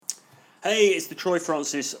Hey, it's the Troy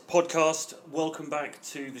Francis podcast. Welcome back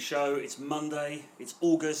to the show. It's Monday, it's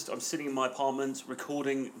August. I'm sitting in my apartment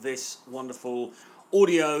recording this wonderful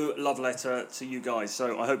audio love letter to you guys.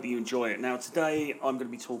 So I hope you enjoy it. Now, today I'm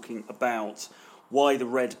going to be talking about why the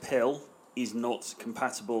red pill is not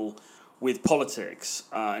compatible with politics.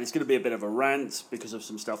 And it's going to be a bit of a rant because of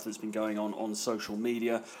some stuff that's been going on social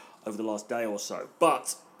media over the last day or so.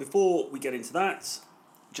 But before we get into that,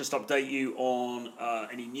 just update you on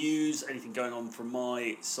any news, anything going on from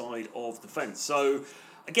my side of the fence. So,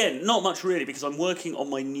 again, not much really, because I'm working on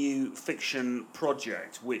my new fiction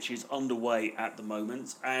project, which is underway at the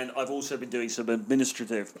moment, and I've also been doing some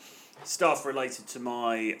administrative stuff related to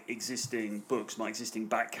my existing books, my existing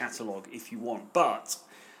back catalogue, if you want. But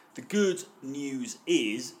the good news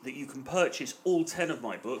is that you can purchase all 10 of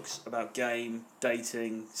my books about game,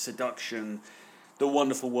 dating, seduction, the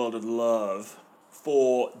wonderful world of love,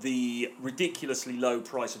 for the ridiculously low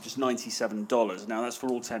price of just $97. Now, that's for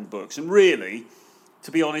all 10 books. And really,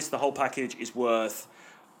 to be honest, the whole package is worth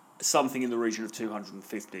something in the region of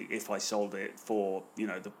 $250 if I sold it for,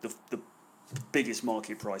 the biggest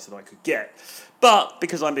market price that I could get. But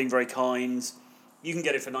because I'm being very kind, you can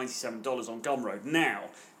get it for $97 on Gumroad. Now,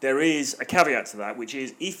 there is a caveat to that, which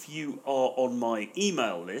is if you are on my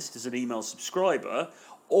email list as an email subscriber,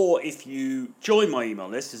 or if you join my email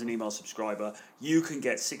list as an email subscriber, you can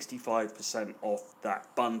get 65% off that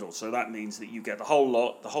bundle. So that means that you get the whole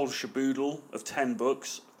lot, the whole shaboodle of 10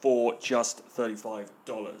 books for just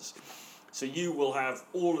 $35. So you will have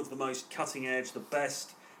all of the most cutting edge, the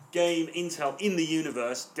best game intel in the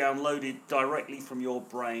universe downloaded directly from your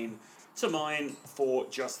brain to mine for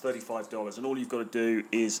just $35. And all you've got to do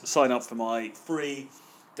is sign up for my free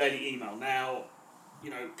daily email. Now,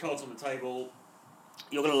 cards on the table.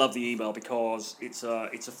 You're going to love the email because it's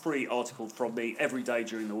a free article from me every day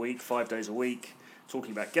during the week, 5 days a week,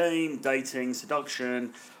 talking about game, dating,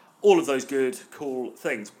 seduction, all of those good, cool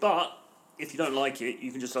things. But if you don't like it,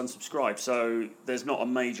 you can just unsubscribe. So there's not a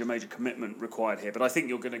major commitment required here. But I think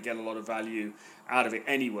you're going to get a lot of value out of it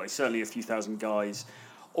anyway. Certainly a few thousand guys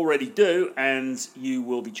already do, and you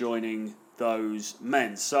will be joining those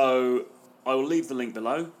men. So I will leave the link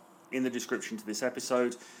below in the description to this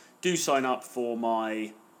episode. Do sign up for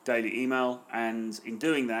my daily email, and in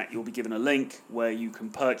doing that, you'll be given a link where you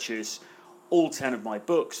can purchase all 10 of my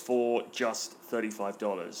books for just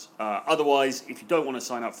 $35. Otherwise, if you don't want to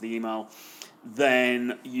sign up for the email,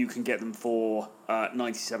 then you can get them for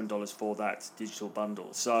 $97 for that digital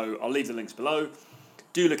bundle. So I'll leave the links below.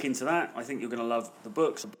 Do look into that. I think you're going to love the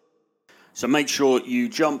books. So make sure you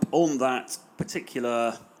jump on that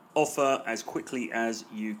particular offer as quickly as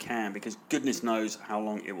you can, because goodness knows how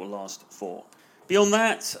long it will last for. Beyond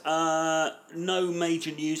that, no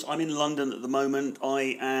major news. I'm in London at the moment.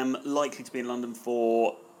 I am likely to be in London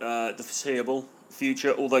for the foreseeable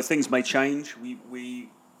future, although things may change. We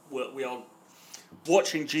are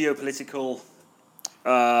watching geopolitical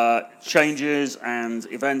changes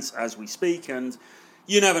and events as we speak, and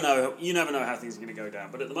you never know how things are going to go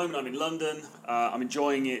down. But at the moment, I'm in London. I'm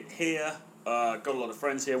enjoying it here. Got a lot of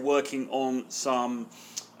friends here working on some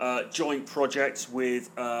joint projects with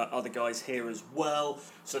other guys here as well.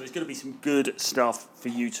 So there's going to be some good stuff for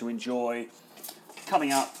you to enjoy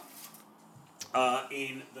coming up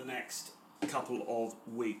in the next couple of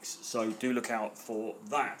weeks. So do look out for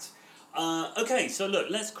that. Okay, so look,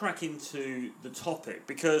 let's crack into the topic,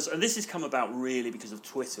 and this has come about really because of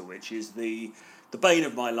Twitter, which is the bane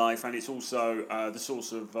of my life, and it's also the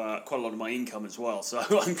source of quite a lot of my income as well. So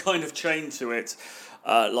I'm kind of chained to it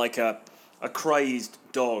like a crazed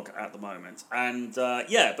dog at the moment. And but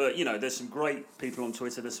there's some great people on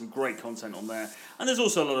Twitter, there's some great content on there, and there's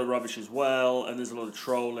also a lot of rubbish as well, and there's a lot of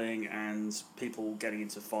trolling and people getting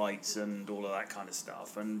into fights and all of that kind of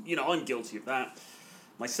stuff. And, I'm guilty of that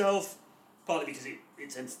myself, partly because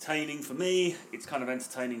it's entertaining for me, it's kind of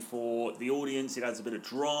entertaining for the audience, it adds a bit of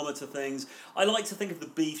drama to things. I like to think of the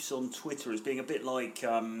beefs on Twitter as being a bit like,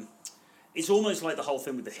 it's almost like the whole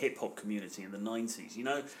thing with the hip-hop community in the 90s,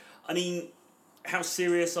 I mean, how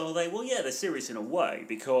serious are they? Well, yeah, they're serious in a way,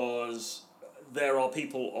 because there are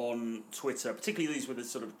people on Twitter, particularly these with the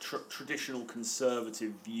sort of traditional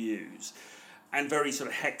conservative views, and very sort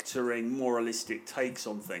of hectoring, moralistic takes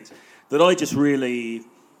on things, that I just really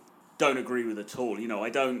don't agree with at all. I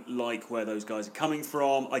don't like where those guys are coming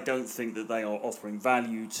from. I don't think that they are offering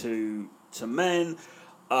value to men.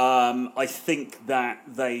 I think that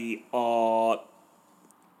they are,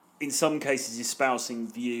 in some cases, espousing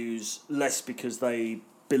views less because they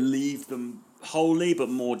believe them wholly, but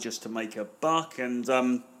more just to make a buck. And,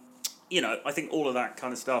 I think all of that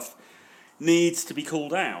kind of stuff needs to be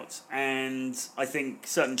called out. And I think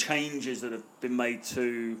certain changes that have been made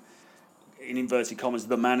to, in inverted commas,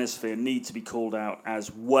 the manosphere need to be called out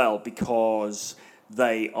as well, because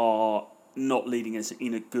they are not leading us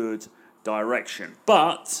in a good direction.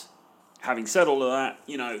 But having said all of that,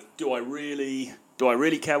 do I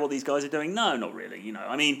really care what these guys are doing? No, not really.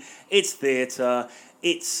 I mean, it's theatre.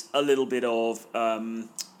 It's a little bit of,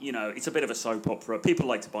 it's a bit of a soap opera. People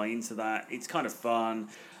like to buy into that. It's kind of fun.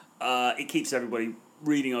 It keeps everybody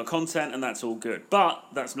reading our content, and that's all good. But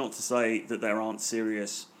that's not to say that there aren't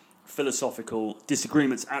serious philosophical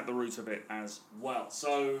disagreements at the root of it as well.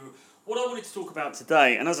 So what I wanted to talk about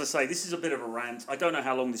today, and as I say, this is a bit of a rant. I don't know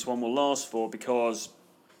how long this one will last for, because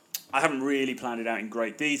I haven't really planned it out in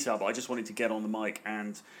great detail, but I just wanted to get on the mic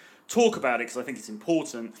and talk about it because I think it's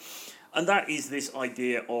important. And that is this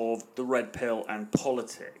idea of the red pill and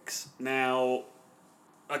politics. Now,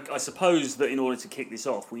 I suppose that in order to kick this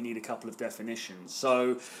off, we need a couple of definitions.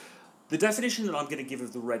 So the definition that I'm going to give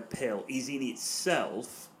of the red pill is in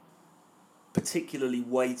itself particularly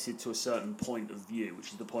weighted to a certain point of view, which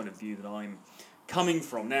is the point of view that I'm coming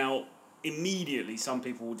from. Now, immediately, some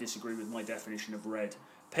people will disagree with my definition of red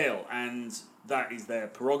pill, and that is their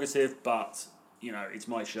prerogative, but, it's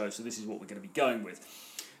my show, so this is what we're going to be going with.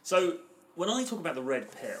 So, when I talk about the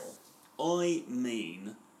red pill, I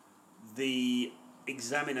mean the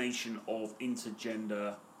examination of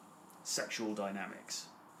intergender sexual dynamics.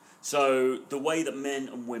 So, the way that men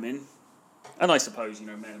and women, and I suppose,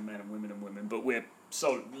 men and men and women, but we're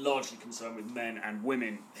so largely concerned with men and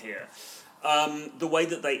women here, the way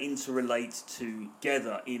that they interrelate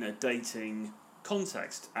together in a dating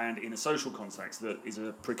context and in a social context that is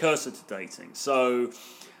a precursor to dating. So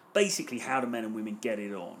basically, how do men and women get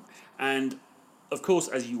it on? And of course,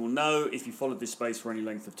 as you will know, if you followed this space for any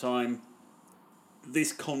length of time,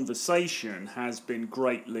 this conversation has been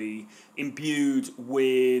greatly imbued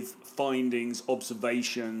with findings,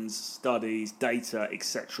 observations, studies, data,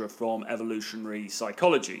 etc. from evolutionary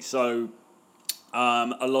psychology. So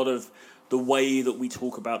a lot of the way that we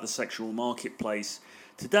talk about the sexual marketplace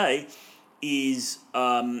today is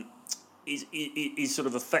sort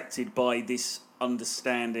of affected by this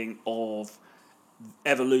understanding of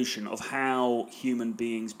evolution, of how human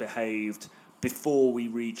beings behaved before we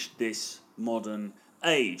reached this modern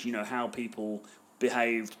age. How people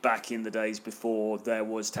behaved back in the days before there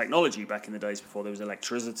was technology, back in the days before there was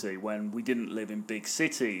electricity, when we didn't live in big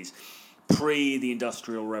cities, pre the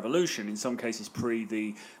Industrial Revolution, in some cases pre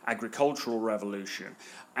the Agricultural Revolution.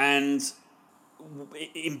 And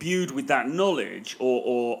imbued with that knowledge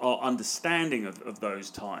or our understanding of those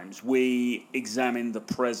times, we examine the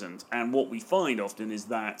present. And what we find often is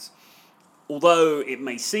that although it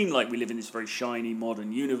may seem like we live in this very shiny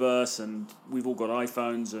modern universe and we've all got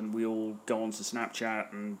iPhones and we all go onto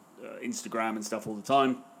Snapchat and Instagram and stuff all the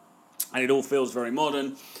time, and it all feels very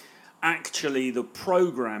modern, actually the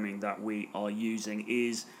programming that we are using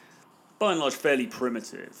is by and large fairly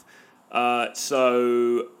primitive.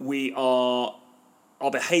 So our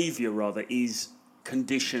behaviour, rather, is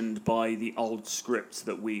conditioned by the old scripts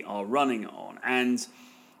that we are running on. And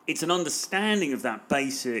it's an understanding of that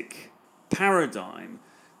basic paradigm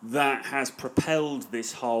that has propelled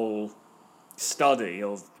this whole study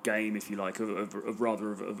of game, if you like, of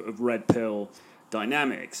red pill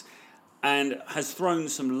dynamics, and has thrown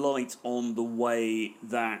some light on the way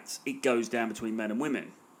that it goes down between men and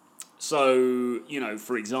women. So,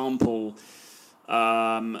 for example,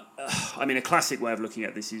 a classic way of looking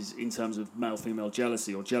at this is in terms of male-female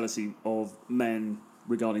jealousy, or jealousy of men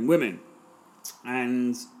regarding women.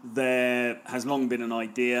 And there has long been an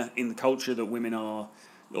idea in the culture that women are,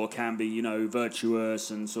 or can be,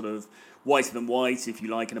 virtuous and sort of whiter than white, if you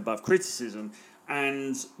like, and above criticism.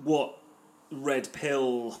 And what red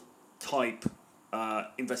pill type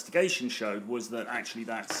investigation showed was that actually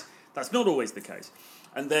that's not always the case.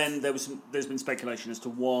 And then there's been speculation as to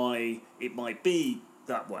why it might be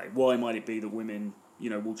that way. Why might it be that women,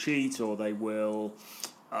 will cheat, or they will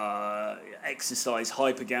exercise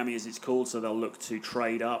hypergamy, as it's called, so they'll look to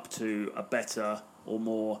trade up to a better or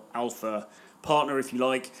more alpha partner, if you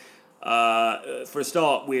like. For a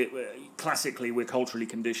start, we're culturally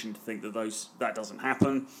conditioned to think that doesn't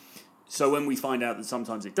happen. So when we find out that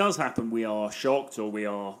sometimes it does happen, we are shocked, or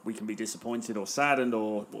we can be disappointed or saddened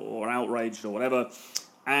or outraged or whatever.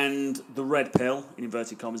 And the red pill, in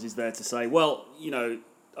inverted commas, is there to say, well,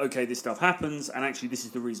 okay, this stuff happens, and actually this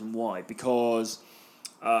is the reason why. Because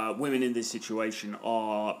women in this situation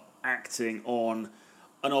are acting on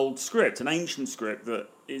an old script, an ancient script that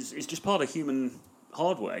is just part of human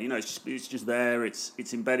hardware. It's just there,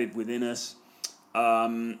 it's embedded within us.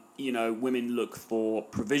 Women look for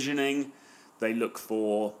provisioning. They look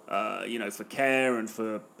for, for care and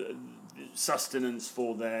for sustenance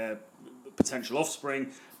for their potential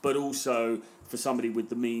offspring, but also for somebody with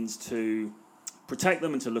the means to protect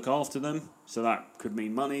them and to look after them. So that could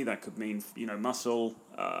mean money, that could mean, muscle,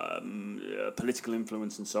 political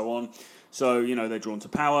influence, and so on. So, they're drawn to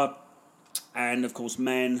power. And, of course,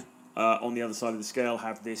 men on the other side of the scale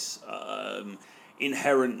have this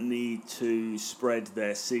inherent need to spread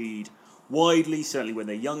their seed widely, certainly when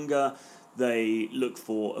they're younger. They look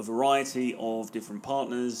for a variety of different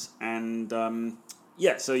partners. And,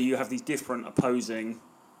 so you have these different opposing,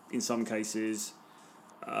 in some cases,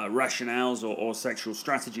 rationales or sexual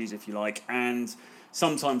strategies, if you like, and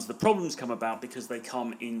sometimes the problems come about because they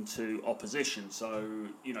come into opposition. So,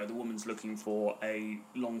 the woman's looking for a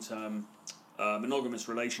long-term monogamous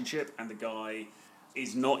relationship, and the guy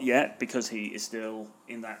is not yet, because he is still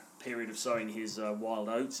in that period of sowing his wild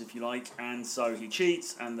oats, if you like, and so he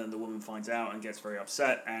cheats, and then the woman finds out and gets very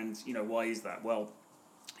upset. And, why is that? Well,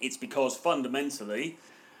 it's because fundamentally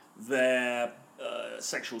their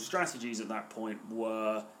sexual strategies at that point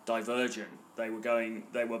were divergent. They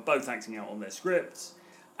were both acting out on their scripts,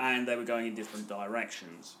 and they were going in different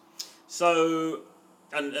directions. So,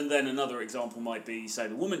 and then another example might be, say,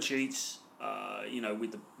 the woman cheats,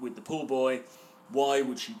 with the pool boy. Why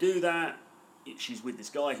would she do that? She's with this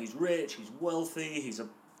guy who's rich, he's wealthy, he's a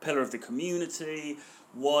pillar of the community.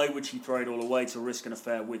 Why would she throw it all away to risk an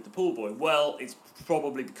affair with the pool boy? Well, it's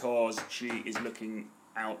probably because she is looking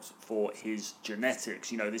out for his genetics.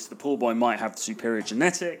 The pool boy might have superior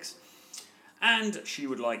genetics, and she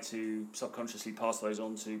would like to subconsciously pass those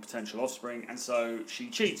on to potential offspring, and so she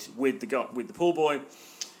cheats with the pool boy.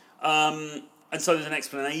 And so there's an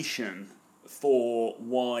explanation for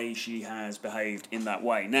why she has behaved in that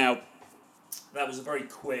way. Now, that was a very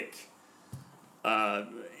quick,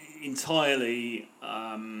 entirely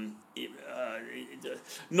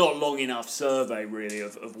not long enough survey, really,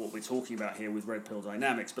 of what we're talking about here with red pill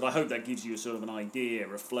dynamics, but I hope that gives you a sort of an idea,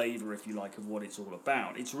 a flavour, if you like, of what it's all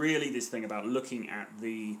about. It's really this thing about looking at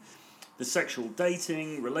the sexual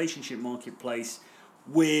dating, relationship marketplace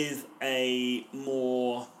with a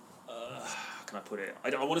more, how can I put it?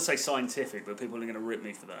 I want to say scientific, but people are going to rip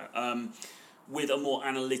me for that. With a more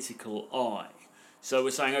analytical eye. So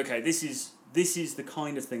we're saying, okay, this is the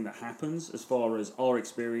kind of thing that happens as far as our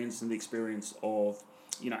experience and the experience of,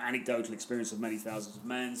 anecdotal experience of many thousands of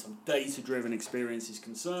men, some data-driven experience is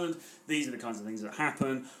concerned. These are the kinds of things that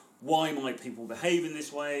happen. Why might people behave in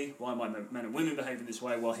this way? Why might men and women behave in this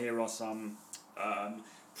way? Well, here are some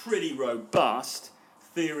pretty robust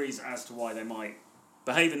theories as to why they might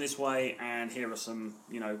behave in this way, and here are some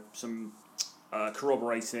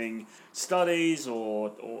corroborating studies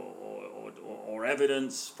or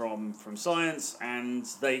evidence from science, and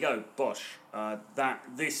there you go, bosh.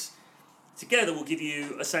 This together will give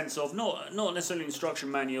you a sense of not necessarily an instruction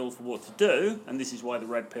manual for what to do, and this is why the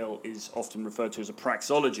red pill is often referred to as a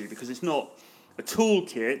praxology, because it's not a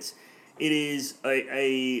toolkit. It is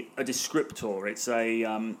a descriptor. It's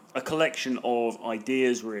a collection of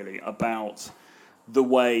ideas, really, about the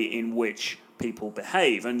way in which people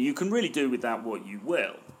behave, and you can really do with that what you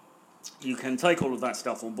will. You can take all of that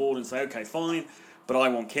stuff on board and say, okay, fine, but I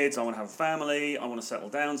want kids, I want to have a family, I want to settle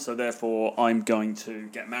down, so therefore I'm going to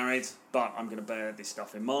get married, but I'm going to bear this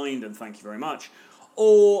stuff in mind, and thank you very much.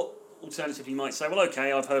 Or alternatively, you might say, well,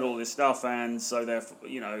 okay, I've heard all this stuff, and so therefore,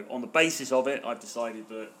 on the basis of it, I've decided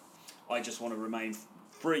that I just want to remain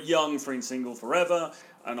young, free and single forever,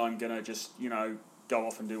 and I'm going to just, go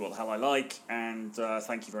off and do what the hell I like, and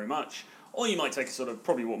thank you very much. Or you might take a sort of,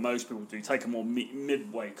 probably what most people do, take a more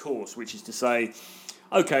midway course, which is to say,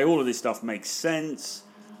 okay, all of this stuff makes sense.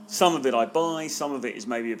 Some of it I buy, some of it is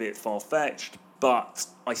maybe a bit far-fetched, but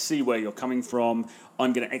I see where you're coming from.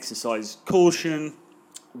 I'm going to exercise caution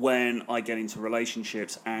when I get into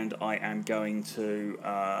relationships, and I am going to,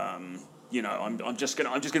 I'm just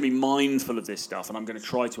going to be mindful of this stuff, and I'm going to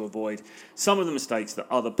try to avoid some of the mistakes that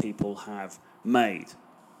other people have made.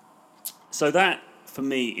 So that, for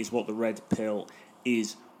me, is what the red pill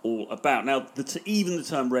is all about. Now, even the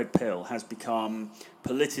term red pill has become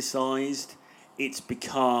politicized, it's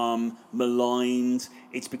become maligned,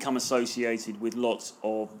 it's become associated with lots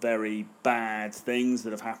of very bad things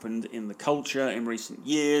that have happened in the culture in recent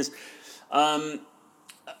years. And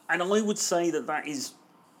I would say that is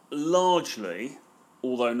largely,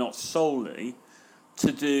 although not solely,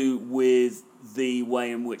 to do with the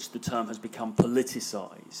way in which the term has become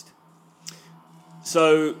politicized.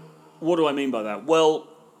 So, what do I mean by that? Well,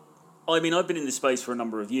 I mean, I've been in this space for a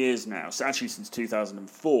number of years now, so actually since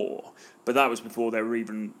 2004, but that was before there were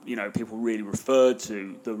even, people really referred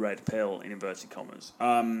to the red pill, in inverted commas,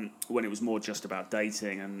 when it was more just about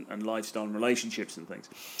dating and lifestyle and relationships and things.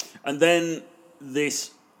 And then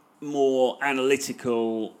this more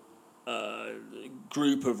analytical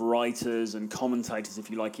group of writers and commentators, if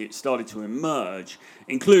you like, it started to emerge,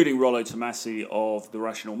 including Rollo Tomassi of The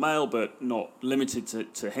Rational Male, but not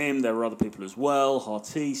limited to him. There were other people as well,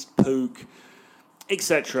 Heartiste, Pook,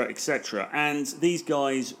 etc., etc. And these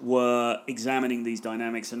guys were examining these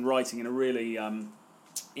dynamics and writing in a really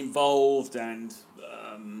involved and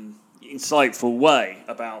insightful way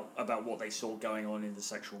about what they saw going on in the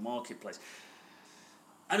sexual marketplace.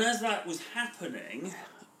 And as that was happening,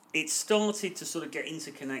 it started to sort of get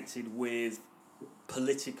interconnected with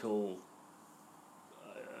political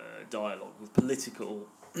dialogue, with political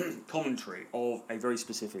commentary of a very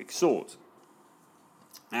specific sort.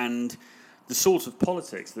 And the sort of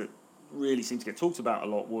politics that really seemed to get talked about a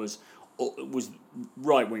lot was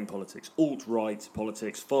right-wing politics, alt-right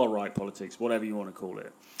politics, far-right politics, whatever you want to call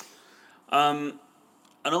it. And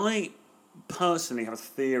I personally have a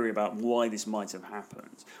theory about why this might have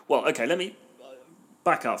happened. Well, okay, let me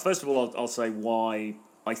back up. First of all, I'll say why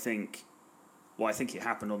I think it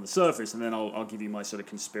happened on the surface, and then I'll give you my sort of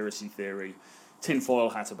conspiracy theory, tinfoil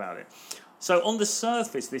hat about it. So on the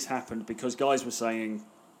surface, this happened because guys were saying,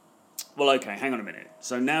 well, okay, hang on a minute.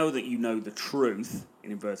 So now that you know the truth,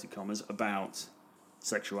 in inverted commas, about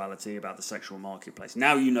sexuality, about the sexual marketplace,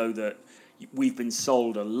 now you know that we've been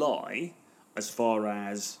sold a lie as far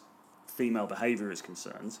as female behaviour is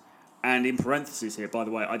concerned. And in parentheses here, by the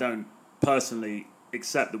way, I don't personally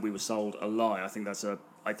accept that we were sold a lie. I think that's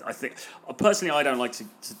I think personally, I don't like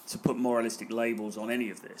to put moralistic labels on any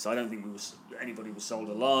of this. I don't think anybody was sold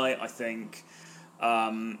a lie. I think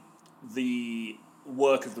the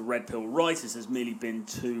work of the red pill writers has merely been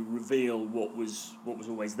to reveal what was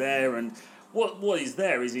always there, and what is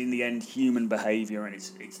there is in the end human behaviour, and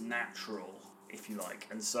it's natural, if you like.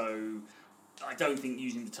 And so I don't think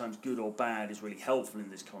using the terms good or bad is really helpful in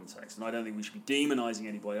this context, and I don't think we should be demonising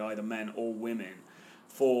anybody, either men or women,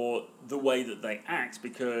 for the way that they act,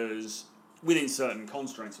 because within certain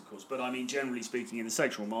constraints, of course, but I mean, generally speaking, in the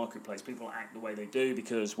sexual marketplace, people act the way they do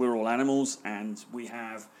because we're all animals and we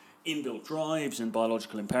have inbuilt drives and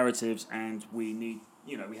biological imperatives, and we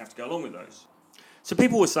have to go along with those. So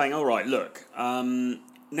people were saying, all right, look,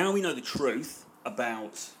 now we know the truth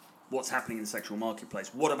about what's happening in the sexual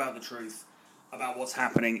marketplace. What about the truth about what's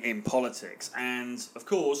happening in politics? And, of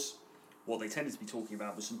course, what they tended to be talking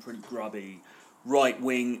about was some pretty grubby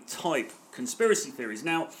right-wing type conspiracy theories.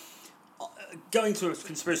 Now, going to a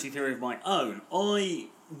conspiracy theory of my own, I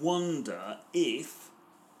wonder if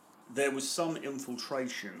there was some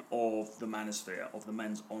infiltration of the manosphere, of the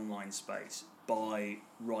men's online space, by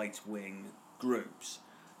right-wing groups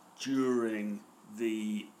during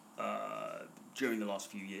the last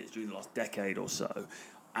few years, during the last decade or so,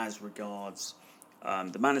 as regards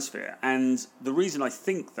the manosphere. And the reason I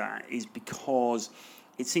think that is because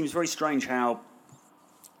it seems very strange how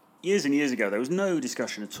years and years ago there was no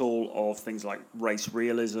discussion at all of things like race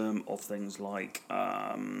realism, of things like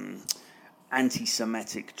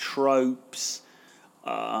anti-Semitic tropes,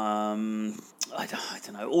 I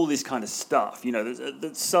don't know, all this kind of stuff,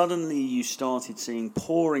 that suddenly you started seeing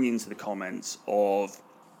pouring into the comment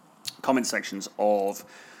sections of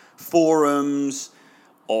forums,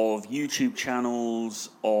 of YouTube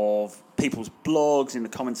channels, of people's blogs in the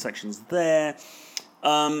comment sections there.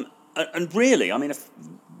 And really, I mean, if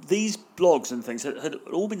these blogs and things had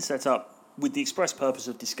all been set up with the express purpose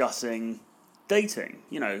of discussing dating.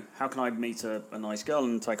 How can I meet a nice girl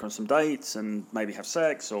and take her on some dates and maybe have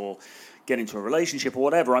sex or get into a relationship or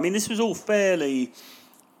whatever. I mean, this was all fairly,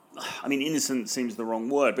 innocent seems the wrong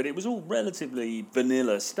word, but it was all relatively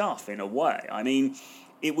vanilla stuff in a way. I mean,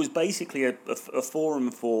 it was basically a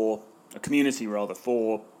forum for, a community rather,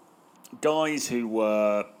 for guys who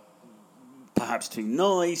were perhaps too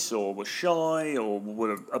nice or were shy or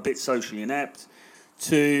were a bit socially inept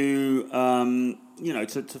to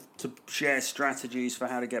share strategies for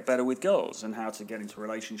how to get better with girls and how to get into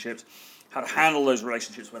relationships, how to handle those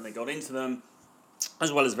relationships when they got into them,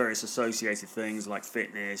 as well as various associated things like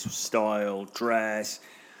fitness, style, dress,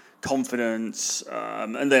 confidence,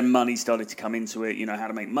 and then money started to come into it, how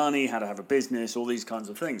to make money, how to have a business, all these kinds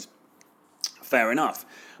of things. Fair enough.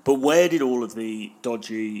 But where did all of the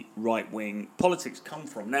dodgy right-wing politics come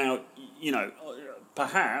from? Now,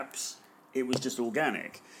 perhaps it was just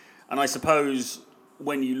organic. And I suppose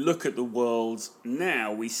when you look at the world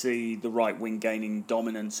now, we see the right wing gaining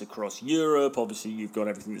dominance across Europe. Obviously, you've got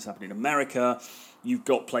everything that's happening in America. You've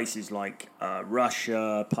got places like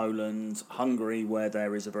Russia, Poland, Hungary, where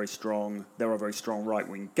there are very strong right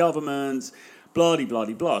wing governments. Blah de blah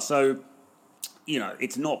de blah. So,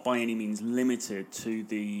 it's not by any means limited to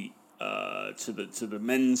the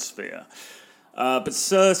men's sphere. But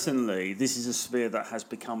certainly, this is a sphere that has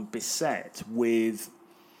become beset with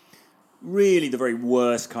really the very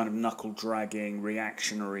worst kind of knuckle-dragging,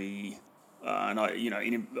 reactionary, and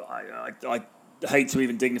I hate to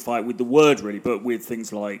even dignify it with the word, really, but with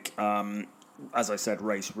things like, as I said,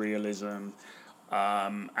 race realism,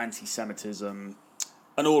 anti-Semitism,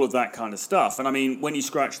 and all of that kind of stuff. And I mean, when you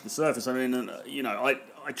scratch the surface, I mean,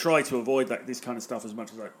 I try to avoid this kind of stuff as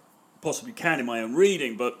much as I possibly can in my own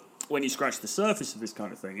reading, but when you scratch the surface of this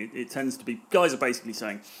kind of thing, it tends to be, guys are basically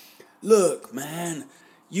saying, look, man,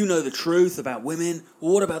 you know the truth about women,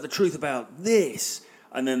 well, what about the truth about this?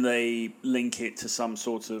 And then they link it to some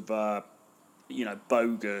sort of,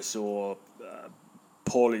 bogus or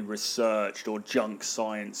poorly researched or junk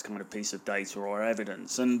science kind of piece of data or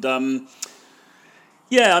evidence. And,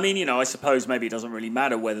 I suppose maybe it doesn't really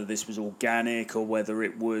matter whether this was organic or whether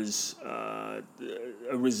it was a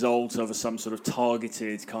result of some sort of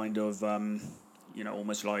targeted kind of,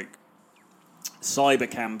 almost like cyber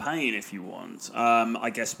campaign, if you want. I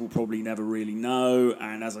guess we'll probably never really know.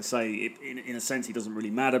 And as I say, in a sense, it doesn't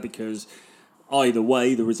really matter because either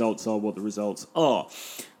way, the results are what the results are.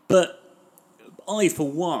 But I, for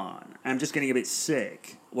one, am just getting a bit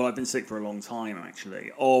sick. Well, I've been sick for a long time,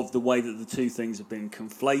 actually, of the way that the two things have been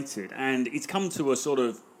conflated. And it's come to a sort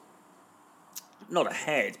of, not a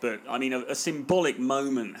head, but, I mean, a symbolic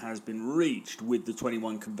moment has been reached with the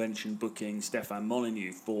 21 Convention booking Stefan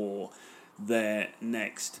Molyneux for their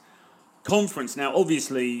next conference. Now,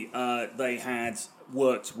 obviously, they had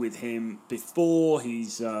worked with him before.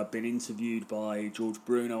 He's been interviewed by George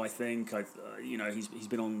Bruno, I think. He's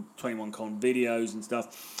been on 21Con videos and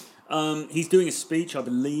stuff. He's doing a speech, I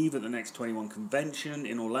believe, at the next 21 Convention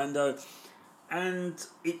in Orlando. And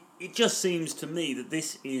it just seems to me that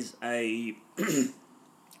this is a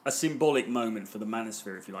symbolic moment for the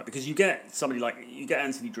manosphere, if you like, because you get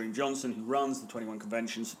Anthony Dream Johnson, who runs the 21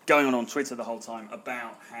 Conventions, going on Twitter the whole time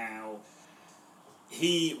about how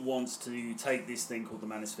he wants to take this thing called the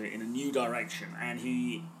manosphere in a new direction, and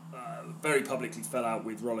he very publicly fell out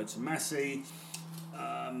with Rollo Tomassi,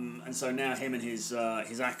 and so now him and his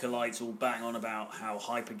acolytes all bang on about how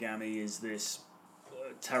hypergamy is this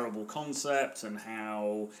terrible concept and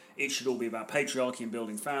how it should all be about patriarchy and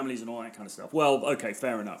building families and all that kind of stuff. Well, okay,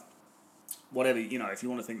 fair enough. Whatever, if you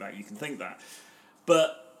want to think that, you can think that.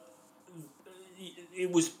 But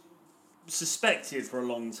it was suspected for a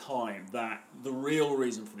long time that the real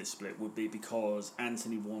reason for this split would be because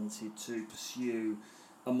Anthony wanted to pursue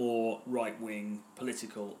a more right-wing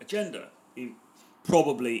political agenda,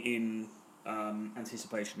 probably in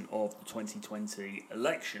anticipation of the 2020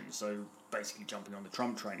 election, so basically jumping on the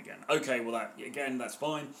Trump train again. Okay, well, that's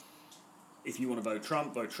fine. If you want to vote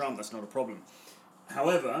Trump, that's not a problem.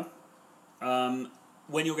 However,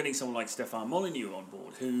 when you're getting someone like Stefan Molyneux on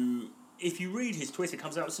board, who, if you read his Twitter,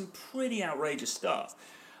 comes out with some pretty outrageous stuff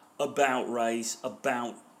about race,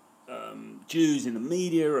 about Jews in the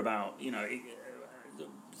media, about,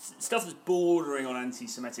 stuff that's bordering on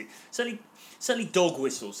anti-Semitic, certainly dog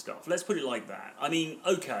whistle stuff, let's put it like that. I mean,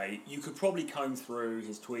 okay, you could probably comb through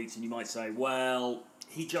his tweets and you might say, well,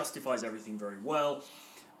 he justifies everything very well.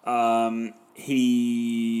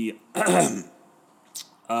 He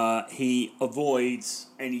avoids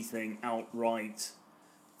anything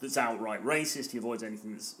that's outright racist. He avoids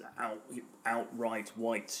anything that's outright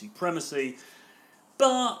white supremacy.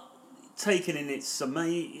 But taken in its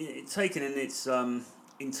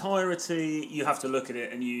entirety, you have to look at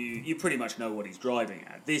it and you pretty much know what he's driving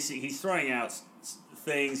at. He's throwing out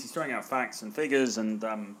things, he's throwing out facts and figures and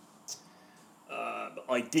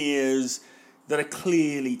ideas that are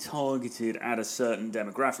clearly targeted at a certain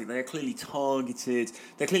demographic. They're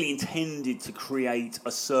clearly intended to create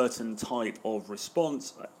a certain type of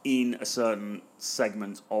response in a certain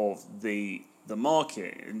segment of the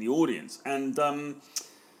market, in the audience. And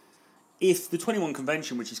if the 21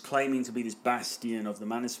 Convention, which is claiming to be this bastion of the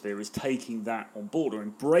manosphere, is taking that on board or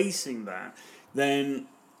embracing that, then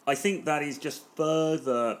I think that is just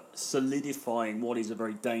further solidifying what is a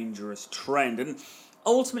very dangerous trend. And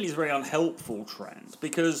ultimately it's a very unhelpful trend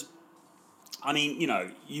because, I mean,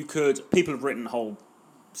 people have written whole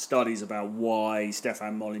studies about why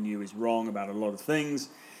Stefan Molyneux is wrong about a lot of things.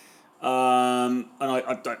 And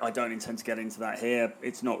I don't intend to get into that here.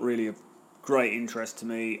 It's not really great interest to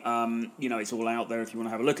me. It's all out there if you want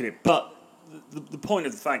to have a look at it. But the point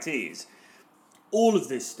of the fact is, all of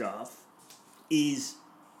this stuff is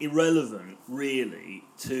irrelevant, really,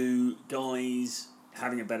 to guys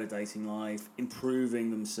having a better dating life, improving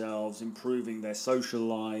themselves, improving their social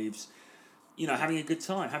lives, having a good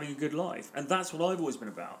time, having a good life. And that's what I've always been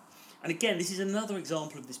about. And again, this is another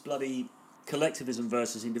example of this bloody collectivism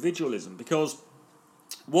versus individualism, because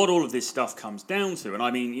what all of this stuff comes down to, and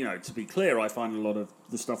I mean, to be clear, I find a lot of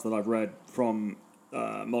the stuff that I've read from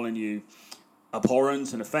Molyneux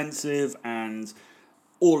abhorrent and offensive, and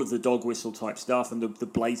all of the dog whistle type stuff, and the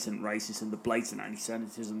blatant racism, the blatant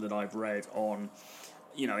anti-Semitism that I've read on,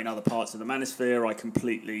 in other parts of the manosphere, I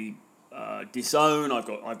completely disown.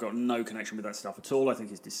 I've got no connection with that stuff at all. I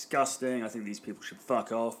think it's disgusting. I think these people should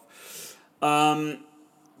fuck off.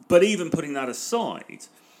 But even putting that aside,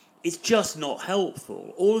 it's just not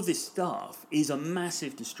helpful. All of this stuff is a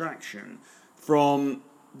massive distraction from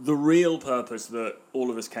the real purpose that all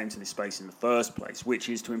of us came to this space in the first place, which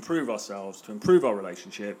is to improve ourselves, to improve our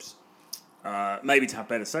relationships, maybe to have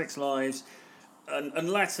better sex lives, and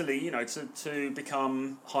latterly, to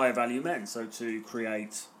become higher value men. So to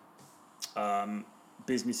create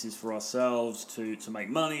businesses for ourselves, to make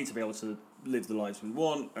money, to be able to live the lives we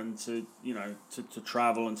want, and to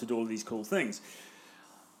travel and to do all these cool things.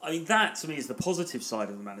 I mean, that to me is the positive side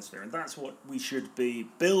of the manosphere, and that's what we should be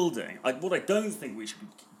building. What I don't think we should be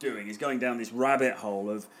doing is going down this rabbit hole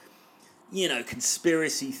of,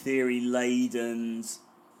 conspiracy theory laden,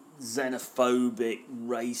 xenophobic,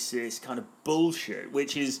 racist kind of bullshit,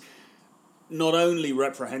 which is not only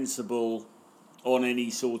reprehensible on any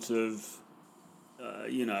sort of,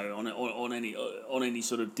 on any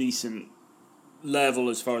sort of decent level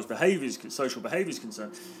as far as social behaviour is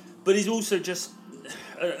concerned, but is also just.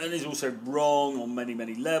 And is also wrong on many,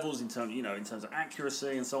 many levels in terms of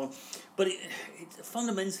accuracy and so on. But it's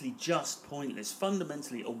fundamentally just pointless,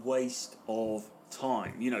 fundamentally a waste of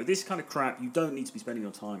time. This kind of crap you don't need to be spending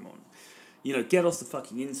your time on. Get off the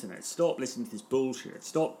fucking internet. Stop listening to this bullshit.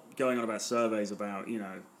 Stop going on about surveys about,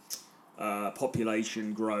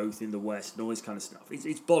 population growth in the West and all this kind of stuff. It's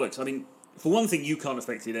bollocks. I mean, for one thing, you can't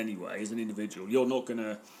affect it anyway as an individual. You're not going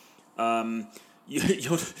to...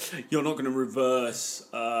 You're not going to reverse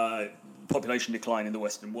population decline in the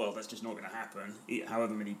Western world. That's just not going to happen,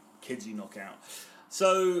 however many kids you knock out.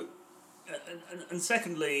 So, and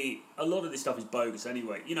secondly, a lot of this stuff is bogus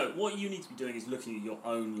anyway. What you need to be doing is looking at your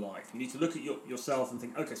own life. You need to look at yourself and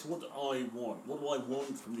think, okay, so what do I want? What do I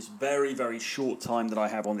want from this very, very short time that I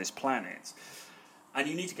have on this planet? And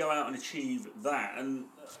you need to go out and achieve that. And,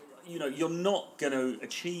 you're not going to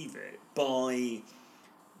achieve it by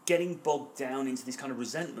getting bogged down into this kind of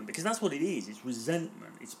resentment, because that's what it is. It's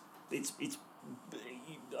resentment. It's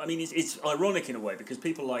ironic in a way, because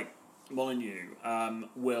people like Molyneux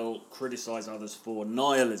will criticise others for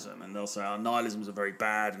nihilism, and they'll say, nihilism is a very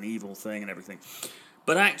bad and evil thing and everything.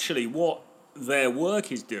 But actually what their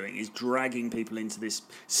work is doing is dragging people into this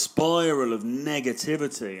spiral of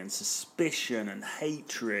negativity and suspicion and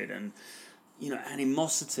hatred and,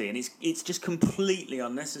 animosity, and it's just completely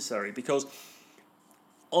unnecessary, because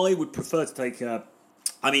I would prefer to take even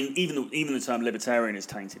the term libertarian is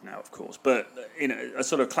tainted now, of course, but a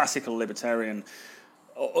sort of classical libertarian,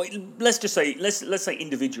 or let's say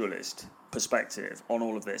individualist perspective on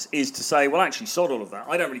all of this is to say, well, actually, sod all of that.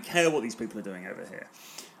 I don't really care what these people are doing over here.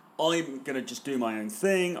 I'm going to just do my own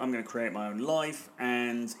thing. I'm going to create my own life,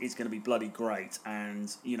 and it's going to be bloody great.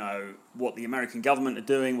 And, what the American government are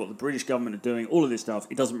doing, what the British government are doing, all of this stuff,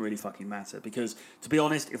 it doesn't really fucking matter. Because, to be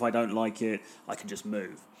honest, if I don't like it, I can just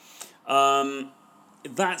move.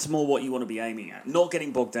 That's more what you want to be aiming at, not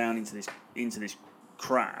getting bogged down into this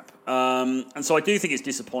crap. And so I do think it's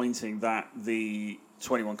disappointing that the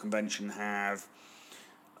 21 Convention have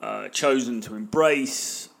chosen to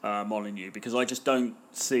embrace Molyneux, because I just don't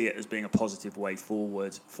see it as being a positive way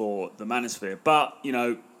forward for the manosphere. But,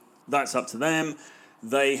 that's up to them.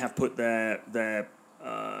 They have put their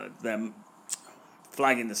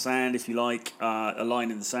flag in the sand, if you like, a line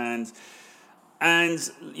in the sand. And,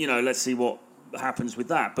 let's see what happens with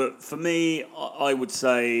that. But for me, I would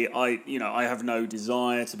say I have no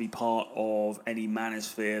desire to be part of any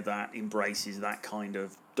manosphere that embraces that kind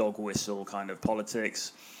of dog whistle kind of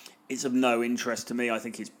politics. It's of no interest to me. I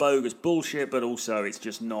think it's bogus bullshit, but also it's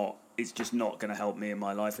just not going to help me in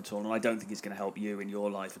my life at all, and I don't think it's going to help you in your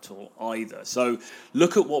life at all either. So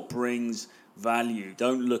look at what brings value.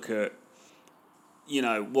 Don't look at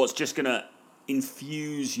what's just going to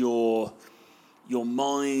infuse your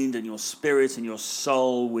mind and your spirit and your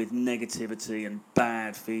soul with negativity and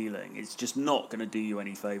bad feeling. It's just not going to do you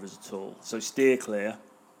any favours at all. So steer clear.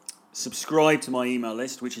 subscribe to my email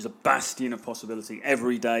list, which is a bastion of possibility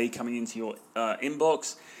every day coming into your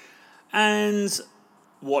inbox, and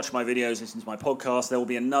watch my videos, listen to my podcast. There will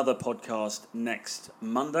be another podcast next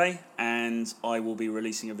Monday, and I will be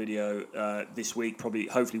releasing a video this week,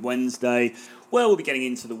 hopefully Wednesday, where we'll be getting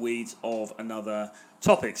into the weeds of another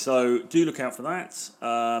topic. So do look out for that.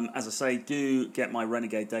 As I say, do get my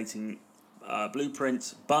Renegade Dating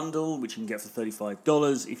Blueprint bundle, which you can get for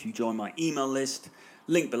 $35 if you join my email list.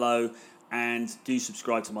 Link below, and do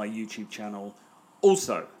subscribe to my YouTube channel.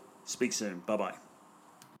 Also, speak soon. Bye-bye.